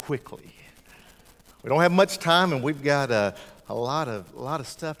quickly. We don't have much time, and we've got a lot of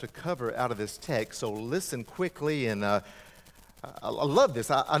stuff to cover out of this text, so listen quickly. And I love this.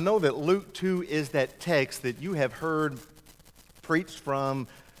 I know that Luke 2 is that text that you have heard preached from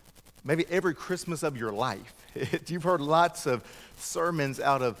maybe every Christmas of your life. You've heard lots of sermons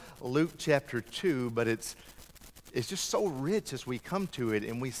out of Luke chapter 2, but it's just so rich as we come to it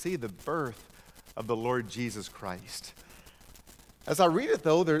and we see the birth of the Lord Jesus Christ. As I read it,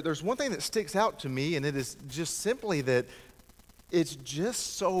 though, there's one thing that sticks out to me, and it is just simply that it's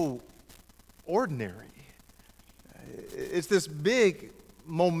just so ordinary. It's this big,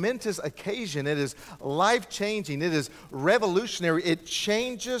 momentous occasion. It is life-changing. It is revolutionary. It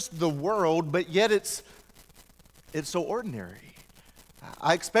changes the world, but yet it's so ordinary.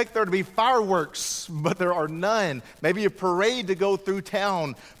 I expect there to be fireworks, but there are none. Maybe a parade to go through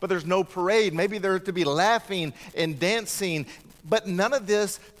town, but there's no parade. Maybe there to be laughing and dancing, but none of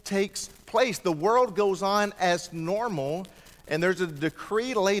this takes place. The world goes on as normal, and there's a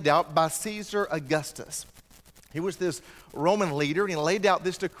decree laid out by Caesar Augustus. He was this Roman leader, and he laid out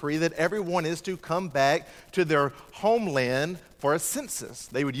this decree that everyone is to come back to their homeland for a census.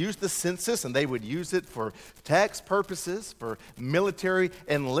 They would use the census, and they would use it for tax purposes, for military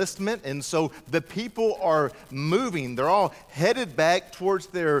enlistment. And so the people are moving. They're all headed back towards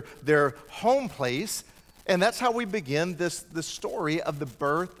their home place. And that's how we begin the story of the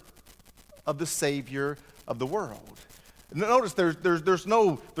birth of the Savior of the world. Notice there's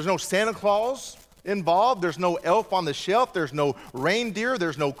no Santa Claus involved. There's no elf on the shelf. There's no reindeer.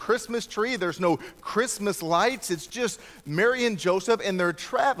 There's no Christmas tree. There's no Christmas lights. It's just Mary and Joseph, and they're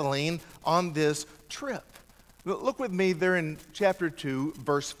traveling on this trip. Look with me there in chapter 2,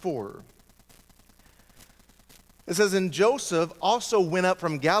 verse 4. It says, "And Joseph also went up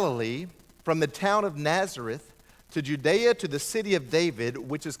from Galilee, from the town of Nazareth, to Judea, to the city of David,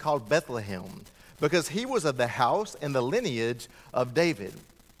 which is called Bethlehem, because he was of the house and the lineage of David."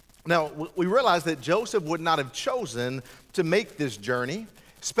 Now, we realize that Joseph would not have chosen to make this journey,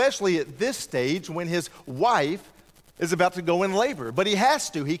 especially at this stage when his wife is about to go in labor. But he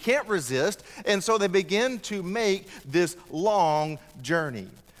has to. He can't resist. And so they begin to make this long journey.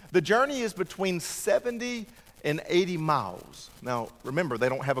 The journey is between 70 and 80 miles. Now, remember, they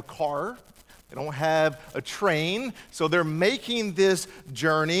don't have a car. They don't have a train. So they're making this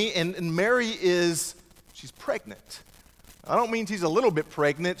journey, and Mary she's pregnant. I don't mean she's a little bit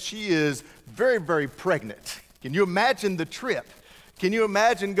pregnant. She is very, very pregnant. Can you imagine the trip? Can you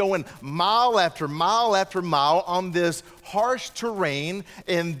imagine going mile after mile after mile on this harsh terrain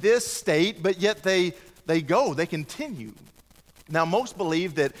in this state, but yet they continue. Now, most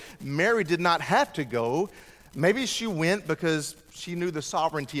believe that Mary did not have to go. Maybe she went because she knew the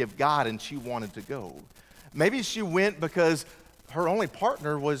sovereignty of God and she wanted to go. Maybe she went because her only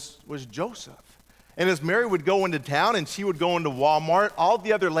partner was Joseph. And as Mary would go into town and she would go into Walmart, all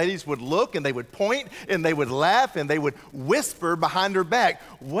the other ladies would look and they would point and they would laugh and they would whisper behind her back,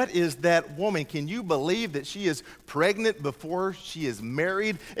 "What is that woman? Can you believe that she is pregnant before she is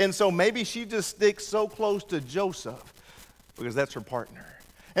married?" And so maybe she just sticks so close to Joseph because that's her partner.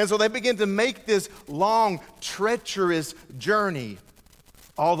 And so they begin to make this long, treacherous journey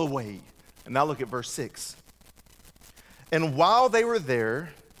all the way. And now look at verse 6. "And while they were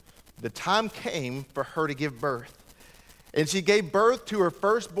there, the time came for her to give birth. And she gave birth to her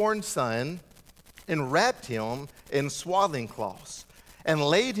firstborn son and wrapped him in swaddling cloths and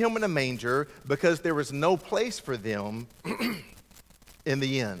laid him in a manger because there was no place for them in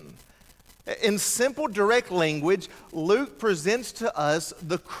the inn." In simple, direct language, Luke presents to us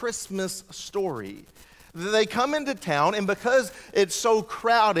the Christmas story. They come into town, and because it's so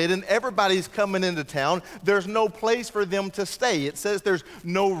crowded and everybody's coming into town, there's no place for them to stay. It says there's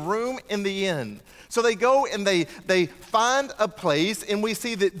no room in the inn. So they go and they find a place, and we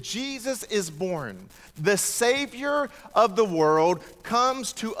see that Jesus is born. The Savior of the world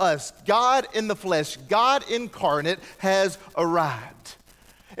comes to us. God in the flesh, God incarnate has arrived.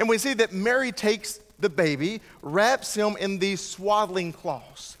 And we see that Mary takes the baby, wraps him in these swaddling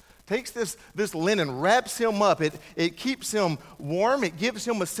cloths. Takes this linen, wraps him up. It keeps him warm. It gives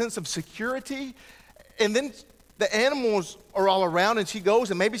him a sense of security. And then the animals are all around, and she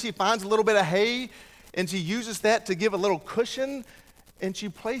goes, and maybe she finds a little bit of hay, and she uses that to give a little cushion, and she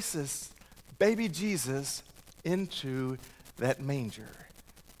places baby Jesus into that manger.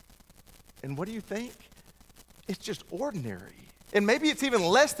 And what do you think? It's just ordinary. And maybe it's even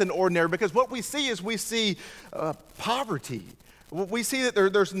less than ordinary, because what we see poverty. We see that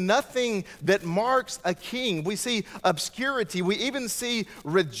there's nothing that marks a king. We see obscurity. We even see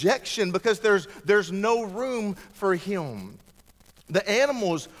rejection because there's no room for him. The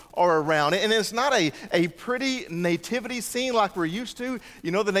animals are around, and it's not a pretty nativity scene like we're used to.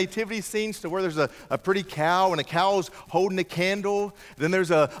 You know the nativity scenes to where there's a pretty cow, and the cow's holding a candle. Then there's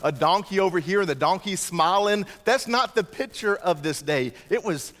a donkey over here, and the donkey's smiling. That's not the picture of this day. It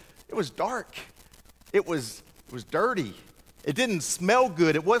was dark. It was dirty. It didn't smell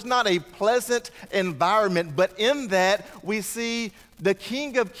good. It was not a pleasant environment, but in that we see the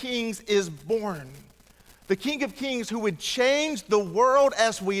King of Kings is born. The King of Kings, who would change the world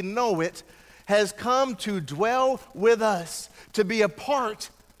as we know it, has come to dwell with us, to be a part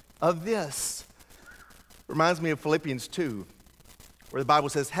of this. Reminds me of Philippians 2, where the Bible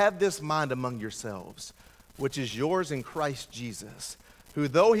says, "Have this mind among yourselves, which is yours in Christ Jesus, who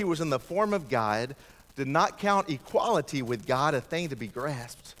though he was in the form of God, did not count equality with God a thing to be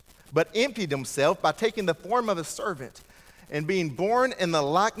grasped, but emptied himself by taking the form of a servant, and being born in the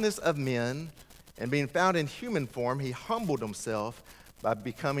likeness of men, and being found in human form, he humbled himself by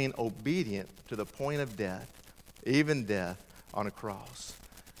becoming obedient to the point of death, even death on a cross."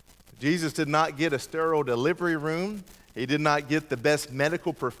 Jesus did not get a sterile delivery room. He did not get the best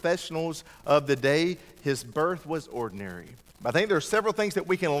medical professionals of the day. His birth was ordinary. I think there are several things that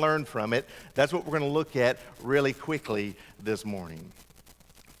we can learn from it. That's what we're going to look at really quickly this morning.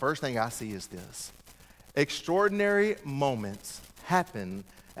 First thing I see is this: extraordinary moments happen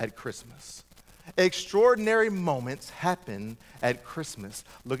at Christmas. Extraordinary moments happen at Christmas.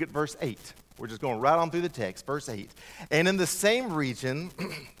 Look at verse 8. We're just going right on through the text. Verse 8. "And in the same region,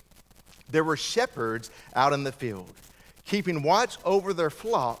 there were shepherds out in the field, keeping watch over their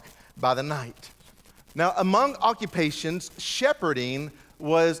flock by the night." Now, among occupations, shepherding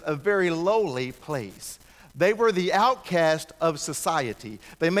was a very lowly place. They were the outcast of society.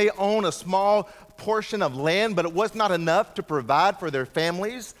 They may own a small portion of land, but it was not enough to provide for their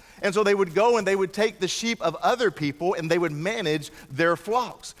families. And so they would go and they would take the sheep of other people and they would manage their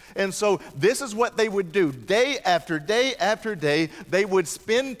flocks. And so this is what they would do. Day after day after day, they would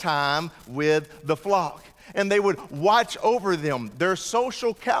spend time with the flock. And they would watch over them. Their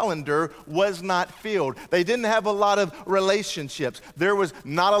social calendar was not filled. They didn't have a lot of relationships. There was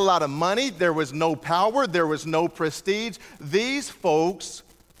not a lot of money. There was no power. There was no prestige. These folks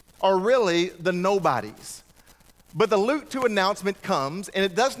are really the nobodies. But the Luke 2 announcement comes, and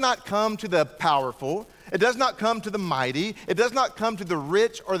it does not come to the powerful. It does not come to the mighty. It does not come to the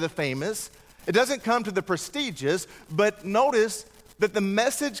rich or the famous. It doesn't come to the prestigious. But notice that the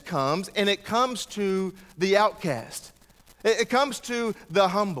message comes, and it comes to the outcast. It comes to the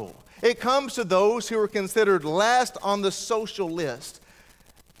humble. It comes to those who are considered last on the social list.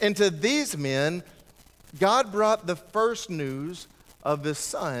 And to these men, God brought the first news of the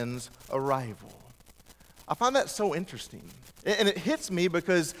son's arrival. I find that so interesting. And it hits me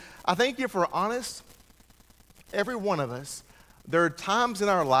because I think if we're honest, every one of us, there are times in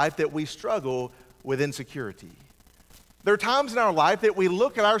our life that we struggle with insecurity. There are times in our life that we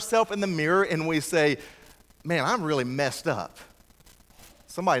look at ourselves in the mirror and we say, man, I'm really messed up.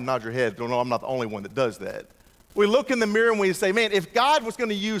 Somebody nod your head, don't know I'm not the only one that does that. We look in the mirror and we say, man, if God was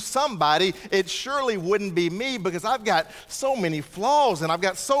going to use somebody, it surely wouldn't be me because I've got so many flaws and I've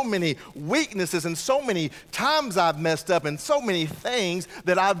got so many weaknesses and so many times I've messed up and so many things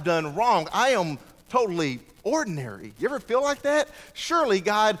that I've done wrong. I am totally ordinary. You ever feel like that? Surely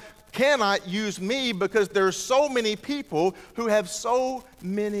God cannot use me because there's so many people who have so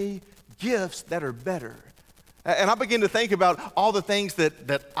many gifts that are better. And I begin to think about all the things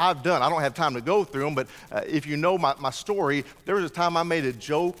that I've done. I don't have time to go through them, but if you know my story, there was a time I made a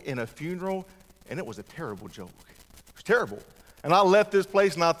joke in a funeral, and it was a terrible joke. It was terrible. And I left this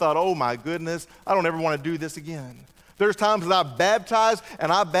place, and I thought, oh, my goodness, I don't ever want to do this again. There's times that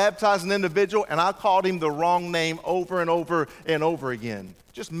I baptized an individual, and I called him the wrong name over and over and over again.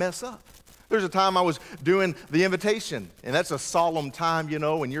 Just mess up. There's a time I was doing the invitation, and that's a solemn time, you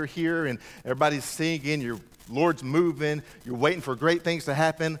know, and you're here, and everybody's singing, your Lord's moving, you're waiting for great things to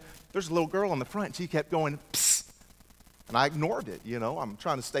happen. There's a little girl on the front. She kept going, psst. And I ignored it, you know. I'm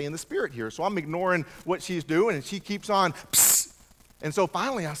trying to stay in the spirit here. So I'm ignoring what she's doing, and she keeps on, psst. And so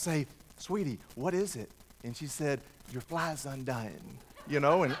finally I say, sweetie, what is it? And she said, your fly's undone, you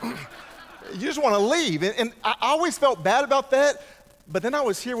know. And you just want to leave. And I always felt bad about that. But then I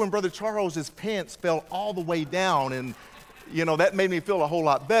was here when Brother Charles's pants fell all the way down, and, you know, that made me feel a whole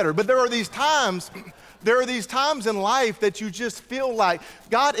lot better. But there are these times in life that you just feel like,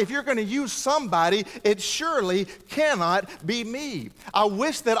 God, if you're going to use somebody, it surely cannot be me. I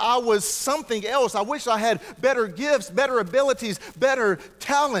wish that I was something else. I wish I had better gifts, better abilities, better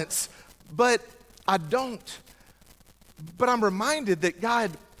talents, but I don't. But I'm reminded that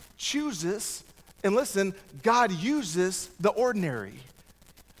God chooses And listen, God uses the ordinary.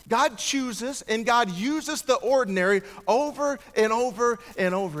 God chooses and God uses the ordinary over and over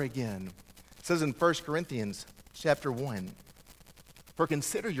and over again. It says in 1 Corinthians chapter 1, "For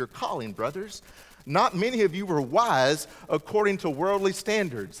consider your calling, brothers. Not many of you were wise according to worldly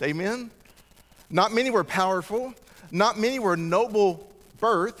standards." Amen? Not many were powerful. Not many were noble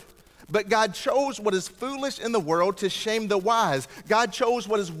birth. But God chose what is foolish in the world to shame the wise. God chose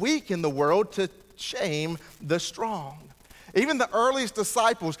what is weak in the world to shame the strong. Even the earliest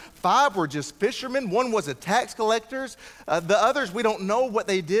disciples, 5 were just fishermen. 1 was a tax collector. The others, we don't know what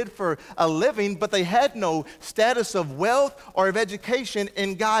they did for a living, but they had no status of wealth or of education,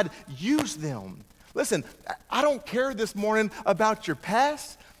 and God used them. Listen, I don't care this morning about your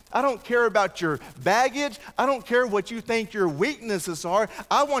past. I don't care about your baggage. I don't care what you think your weaknesses are.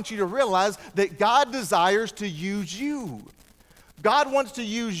 I want you to realize that God desires to use you. God wants to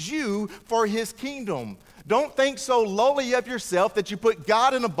use you for his kingdom. Don't think so lowly of yourself that you put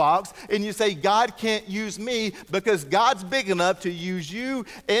God in a box and you say, God can't use me, because God's big enough to use you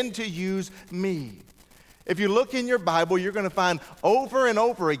and to use me. If you look in your Bible, you're going to find over and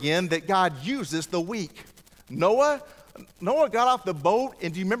over again that God uses the weak. Noah got off the boat,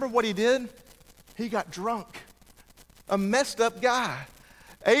 and do you remember what he did? He got drunk. A messed up guy.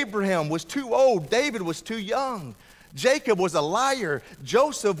 Abraham was too old. David was too young. Jacob was a liar.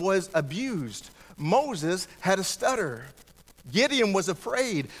 Joseph was abused. Moses had a stutter. Gideon was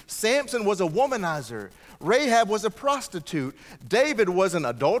afraid. Samson was a womanizer. Rahab was a prostitute. David was an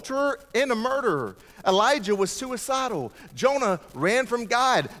adulterer and a murderer. Elijah was suicidal. Jonah ran from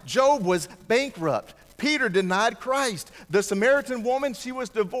God. Job was bankrupt. Peter denied Christ. The Samaritan woman, she was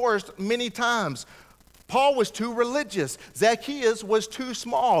divorced many times. Paul was too religious. Zacchaeus was too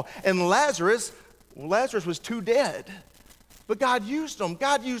small. And Lazarus was too dead. But God used them.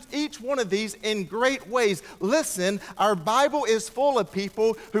 God used each one of these in great ways. Listen, our Bible is full of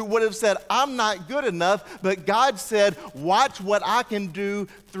people who would have said, I'm not good enough, but God said, watch what I can do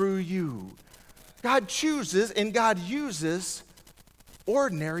through you. God chooses and God uses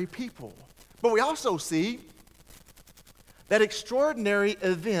ordinary people. But we also see that extraordinary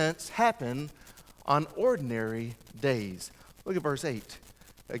events happen on ordinary days. Look at verse 8.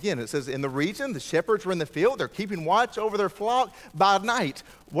 Again, it says, in the region, the shepherds were in the field. They're keeping watch over their flock by night.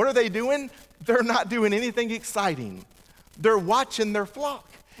 What are they doing? They're not doing anything exciting. They're watching their flock.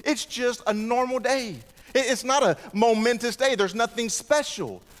 It's just a normal day. It's not a momentous day. There's nothing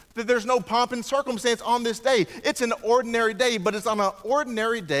special. There's no pomp and circumstance on this day. It's an ordinary day, but it's on an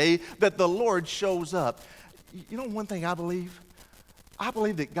ordinary day that the Lord shows up. You know one thing I believe? I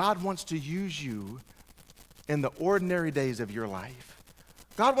believe that God wants to use you in the ordinary days of your life.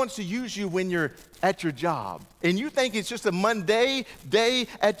 God wants to use you when you're at your job. And you think it's just a Monday day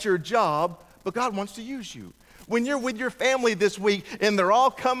at your job, but God wants to use you. When you're with your family this week and they're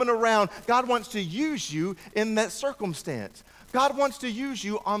all coming around, God wants to use you in that circumstance. God wants to use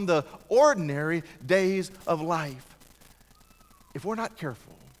you on the ordinary days of life. If we're not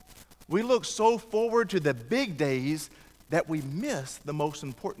careful, we look so forward to the big days that we miss the most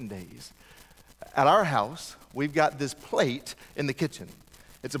important days. At our house, we've got this plate in the kitchen.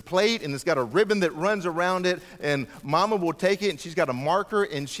 It's a plate, and it's got a ribbon that runs around it, and Mama will take it, and she's got a marker,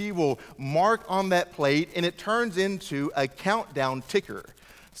 and she will mark on that plate, and it turns into a countdown ticker.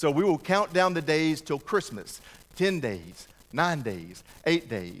 So we will count down the days till Christmas, 10 days, 9 days, 8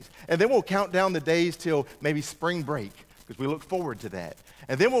 days. And then we'll count down the days till maybe spring break, because we look forward to that.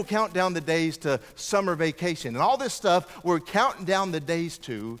 And then we'll count down the days to summer vacation. And all this stuff, we're counting down the days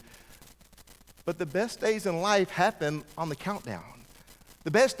to. But the best days in life happen on the countdown. The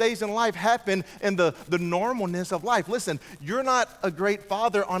best days in life happen in the normalness of life. Listen, you're not a great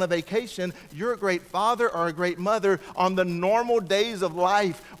father on a vacation. You're a great father or a great mother on the normal days of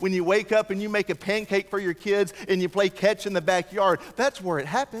life. When you wake up and you make a pancake for your kids and you play catch in the backyard, that's where it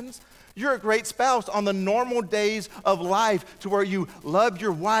happens. You're a great spouse on the normal days of life, to where you love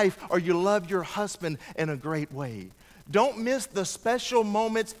your wife or you love your husband in a great way. Don't miss the special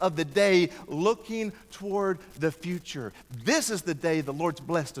moments of the day looking toward the future. This is the day the Lord's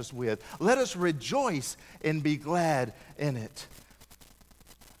blessed us with. Let us rejoice and be glad in it.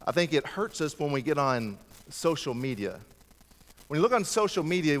 I think it hurts us when we get on social media. When you look on social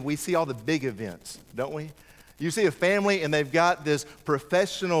media, we see all the big events, don't we? You see a family and they've got this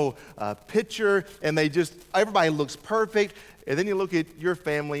professional picture, and everybody looks perfect. And then you look at your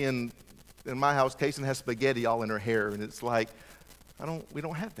family, and in my house, Kason has spaghetti all in her hair, and it's like, we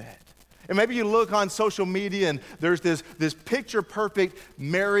don't have that. And maybe you look on social media and there's this picture-perfect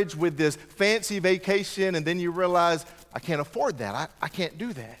marriage with this fancy vacation, and then you realize, I can't afford that. I can't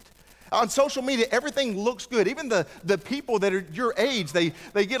do that. On social media, everything looks good. Even the people that are your age, they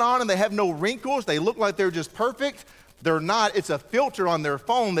get on and they have no wrinkles. They look like they're just perfect. They're not. It's a filter on their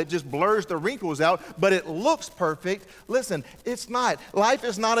phone that just blurs the wrinkles out, but it looks perfect. Listen, it's not. Life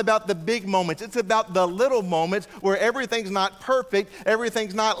is not about the big moments. It's about the little moments where everything's not perfect,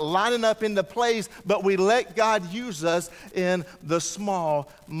 everything's not lining up into place, but we let God use us in the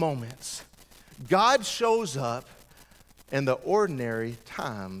small moments. God shows up in the ordinary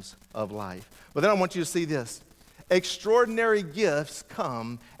times of life. But then I want you to see this. Extraordinary gifts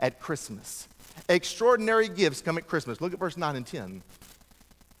come at Christmas. Extraordinary gifts come at Christmas. Look at verse 9 and 10.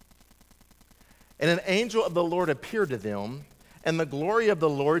 And an angel of the Lord appeared to them, and the glory of the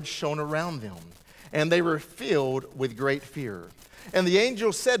Lord shone around them, and they were filled with great fear. And the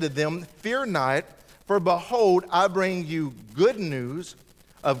angel said to them, "Fear not, for behold, I bring you good news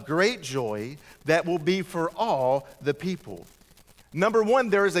of great joy that will be for all the people." Number one,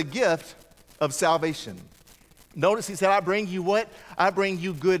 there is a gift of salvation. Notice he said, I bring you what? I bring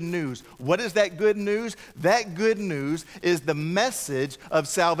you good news. What is that good news? That good news is the message of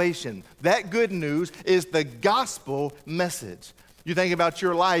salvation. That good news is the gospel message. You think about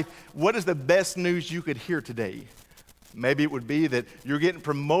your life, what is the best news you could hear today? Maybe it would be that you're getting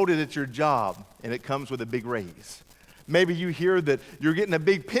promoted at your job and it comes with a big raise. Maybe you hear that you're getting a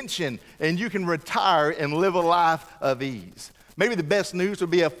big pension and you can retire and live a life of ease. Maybe the best news would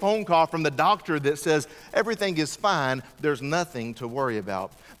be a phone call from the doctor that says, everything is fine, there's nothing to worry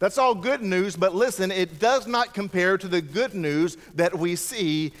about. That's all good news, but listen, it does not compare to the good news that we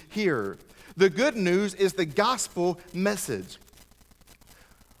see here. The good news is the gospel message.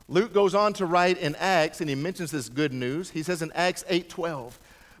 Luke goes on to write in Acts, and he mentions this good news. He says in Acts 8:12,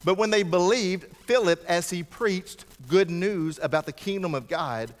 "But when they believed Philip as he preached good news about the kingdom of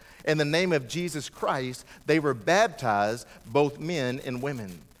God, in the name of Jesus Christ, they were baptized, both men and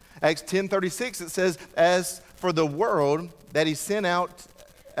women." Acts 10:36, it says, as for the word that he sent out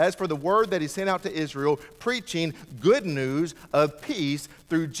to Israel, preaching good news of peace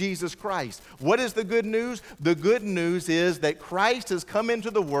through Jesus Christ. What is the good news? The good news is that Christ has come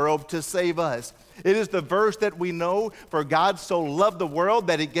into the world to save us. It is the verse that we know, for God so loved the world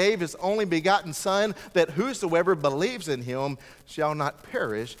that he gave his only begotten Son, that whosoever believes in him shall not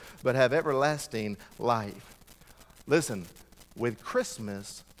perish, but have everlasting life. Listen, with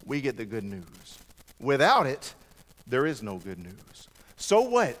Christmas, we get the good news. Without it, there is no good news. So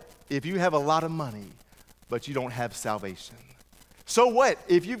what if you have a lot of money, but you don't have salvation? So what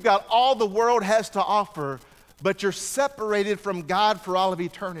if you've got all the world has to offer, but you're separated from God for all of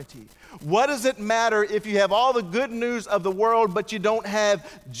eternity? What does it matter if you have all the good news of the world, but you don't have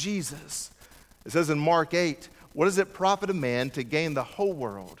Jesus? It says in Mark 8, what does it profit a man to gain the whole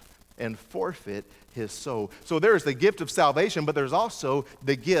world and forfeit his soul? So there's the gift of salvation, but there's also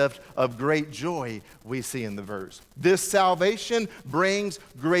the gift of great joy we see in the verse. This salvation brings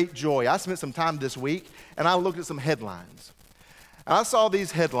great joy. I spent some time this week, and I looked at some headlines. And I saw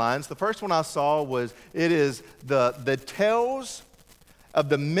these headlines. The first one I saw was, it is the tales of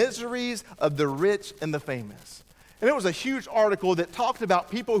the miseries of the rich and the famous. And it was a huge article that talked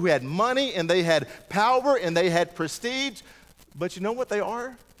about people who had money and they had power and they had prestige. But you know what they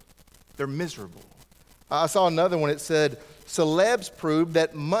are? They're miserable. I saw another one. It said, celebs prove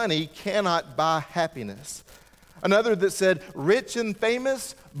that money cannot buy happiness. Another that said, rich and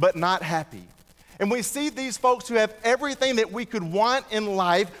famous, but not happy. And we see these folks who have everything that we could want in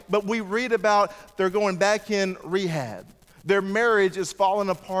life, but we read about they're going back in rehab. Their marriage is falling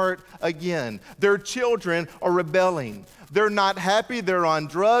apart again. Their children are rebelling. They're not happy. They're on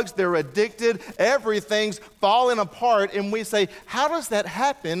drugs. They're addicted. Everything's falling apart. And we say, how does that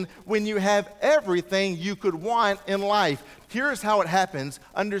happen when you have everything you could want in life? Here's how it happens.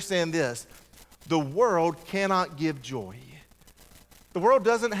 Understand this. The world cannot give joy. The world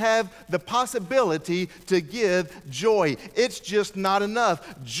doesn't have the possibility to give joy. It's just not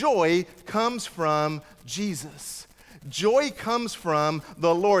enough. Joy comes from Jesus. Joy comes from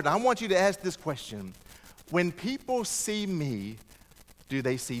the Lord. I want you to ask this question. When people see me, do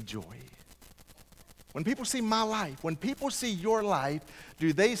they see joy? When people see my life, when people see your life,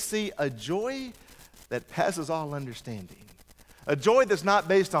 do they see a joy that passes all understanding? A joy that's not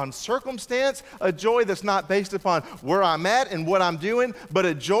based on circumstance, a joy that's not based upon where I'm at and what I'm doing, but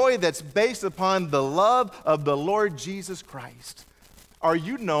a joy that's based upon the love of the Lord Jesus Christ. Are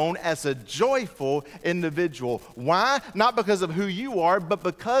you known as a joyful individual? Why? Not because of who you are, but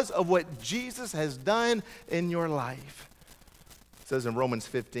because of what Jesus has done in your life. It says in Romans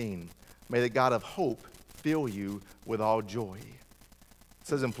 15, may the God of hope fill you with all joy. It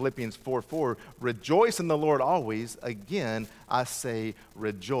says in Philippians 4:4, rejoice in the Lord always. Again, I say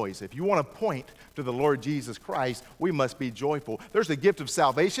rejoice. If you want to point to the Lord Jesus Christ, we must be joyful. There's the gift of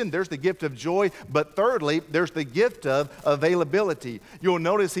salvation. There's the gift of joy. But thirdly, there's the gift of availability. You'll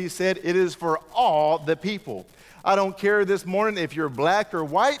notice he said it is for all the people. I don't care this morning if you're black or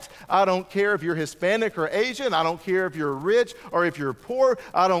white. I don't care if you're Hispanic or Asian. I don't care if you're rich or if you're poor.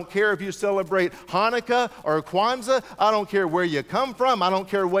 I don't care if you celebrate Hanukkah or Kwanzaa. I don't care where you come from. I don't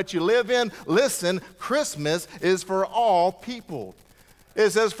care what you live in. Listen, Christmas is for all people.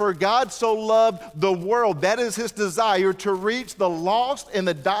 It says, for God so loved the world. That is his desire, to reach the lost and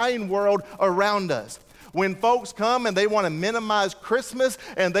the dying world around us. When folks come and they want to minimize Christmas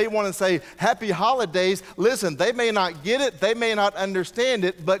and they want to say happy holidays, listen, they may not get it, they may not understand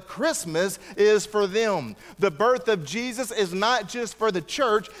it, but Christmas is for them. The birth of Jesus is not just for the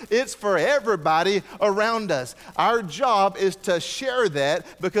church, it's for everybody around us. Our job is to share that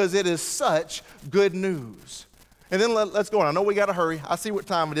because it is such good news. And then let's go on. I know we got to hurry. I see what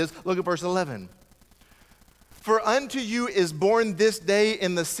time it is. Look at verse 11. For unto you is born this day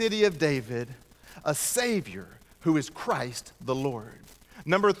in the city of David a Savior who is Christ the Lord.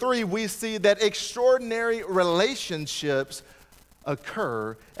 Number 3, we see that extraordinary relationships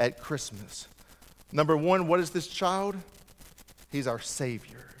occur at Christmas. Number 1, what is this child? He's our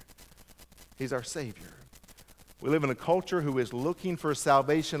Savior. He's our Savior. We live in a culture who is looking for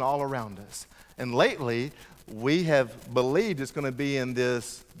salvation all around us. And lately, we have believed it's going to be in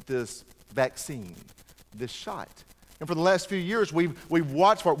this vaccine, this shot. And for the last few years, we've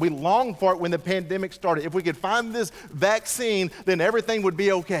watched for it. We longed for it when the pandemic started. If we could find this vaccine, then everything would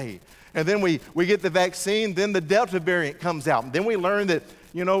be okay. And then we get the vaccine, then the Delta variant comes out. And then we learn that,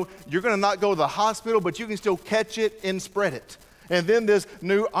 you're going to not go to the hospital, but you can still catch it and spread it. And then this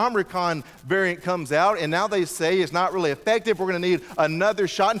new Omicron variant comes out, and now they say it's not really effective. We're going to need another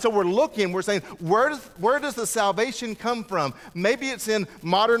shot. And so we're saying, where does the salvation come from? Maybe it's in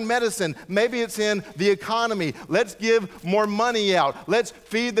modern medicine. Maybe it's in the economy. Let's give more money out. Let's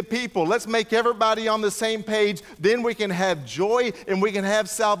feed the people. Let's make everybody on the same page. Then we can have joy and we can have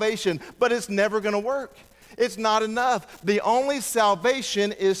salvation. But it's never going to work. It's not enough. The only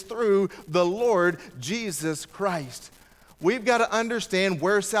salvation is through the Lord Jesus Christ. We've got to understand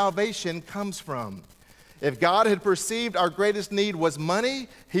where salvation comes from. If God had perceived our greatest need was money,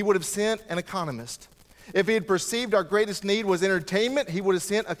 he would have sent an economist. If he had perceived our greatest need was entertainment, he would have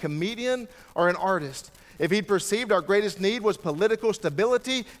sent a comedian or an artist. If he'd perceived our greatest need was political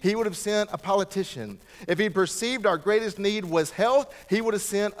stability, he would have sent a politician. If he perceived our greatest need was health, he would have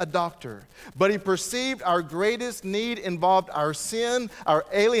sent a doctor. But he perceived our greatest need involved our sin, our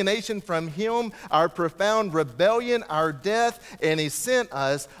alienation from him, our profound rebellion, our death, and he sent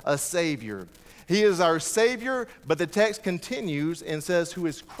us a Savior. He is our Savior, but the text continues and says, who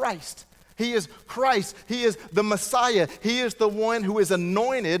is Christ. He is Christ. He is the Messiah. He is the one who is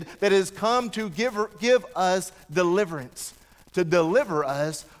anointed that has come to give us deliverance, to deliver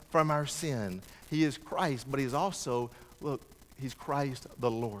us from our sin. He is Christ, but he's also, he's Christ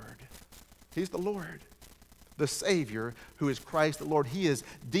the Lord. He's the Lord, the Savior who is Christ the Lord. He is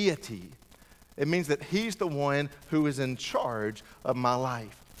deity. It means that he's the one who is in charge of my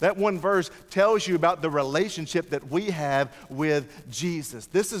life. That one verse tells you about the relationship that we have with Jesus.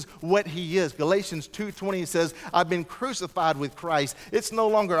 This is what he is. Galatians 2:20 says, I've been crucified with Christ. It's no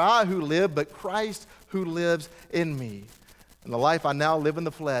longer I who live, but Christ who lives in me. And the life I now live in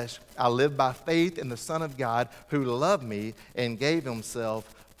the flesh, I live by faith in the Son of God who loved me and gave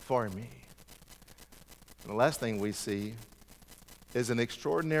himself for me. And the last thing we see is an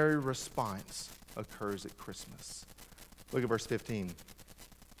extraordinary response occurs at Christmas. Look at verse 15.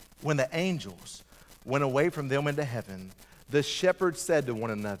 When the angels went away from them into heaven, the shepherds said to one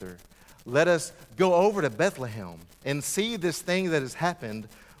another, let us go over to Bethlehem and see this thing that has happened,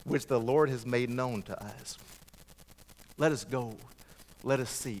 which the Lord has made known to us. Let us go. Let us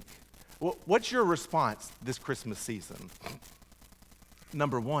seek. What's your response this Christmas season?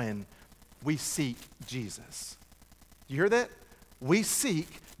 Number 1, we seek Jesus. You hear that? We seek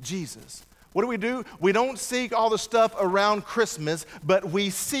Jesus. What do? We don't seek all the stuff around Christmas, but we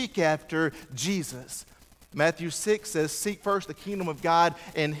seek after Jesus. Matthew 6 says, seek first the kingdom of God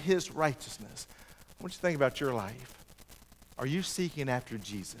and his righteousness. I want you to think about your life. Are you seeking after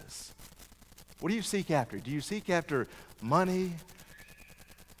Jesus? What do you seek after? Do you seek after money,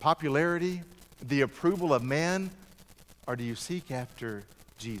 popularity, the approval of man, or do you seek after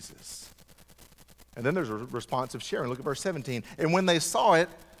Jesus? And then there's a response of sharing. Look at verse 17. And when they saw it,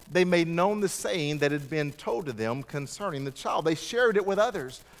 they made known the saying that had been told to them concerning the child. They shared it with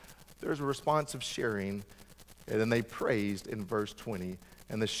others. There's a response of sharing And then they praised in verse 20.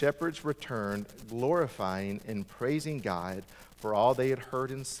 And the shepherds returned, glorifying and praising God for all they had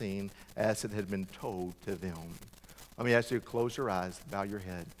heard and seen as it had been told to them. Let me ask you to close your eyes, bow your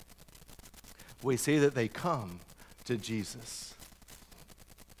head. We see that they come to Jesus.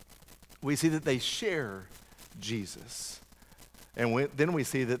 We see that they share Jesus. And then we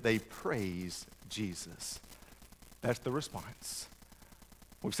see that they praise Jesus. That's the response.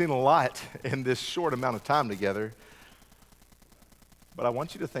 We've seen a lot in this short amount of time together, but I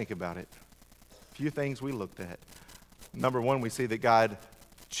want you to think about it. A few things we looked at. Number one, we see that God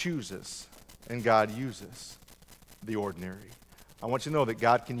chooses and God uses the ordinary. I want you to know that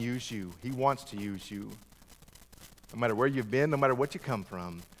God can use you. He wants to use you. No matter where you've been, no matter what you come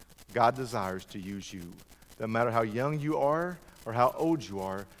from, God desires to use you. No matter how young you are or how old you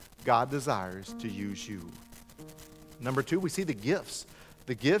are, God desires to use you. Number two, we see the gifts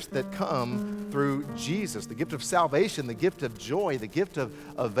that come through Jesus, the gift of salvation, the gift of joy, the gift of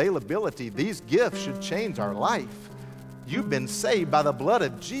availability. These gifts should change our life. You've been saved by the blood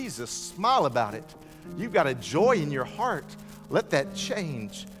of Jesus. Smile about it. You've got a joy in your heart. Let that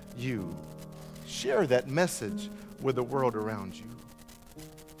change you. Share that message with the world around you.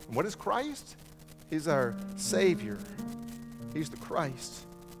 And what is Christ? He's our Savior. He's the Christ.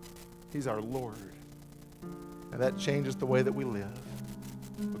 He's our Lord. And that changes the way that we live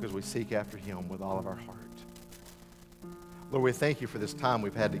because we seek after Him with all of our heart. Lord, we thank you for this time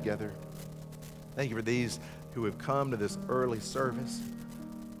we've had together. Thank you for these who have come to this early service.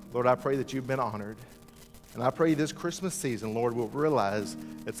 Lord, I pray that you've been honored. And I pray this Christmas season, Lord, we'll realize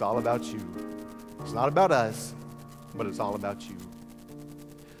it's all about you. It's not about us, but it's all about you.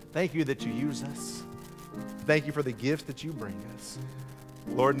 Thank you that you use us. Thank you for the gifts that you bring us.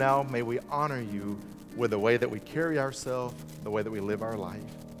 Lord, now may we honor you with the way that we carry ourselves, the way that we live our life.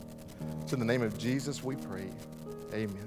 It's in the name of Jesus we pray. Amen.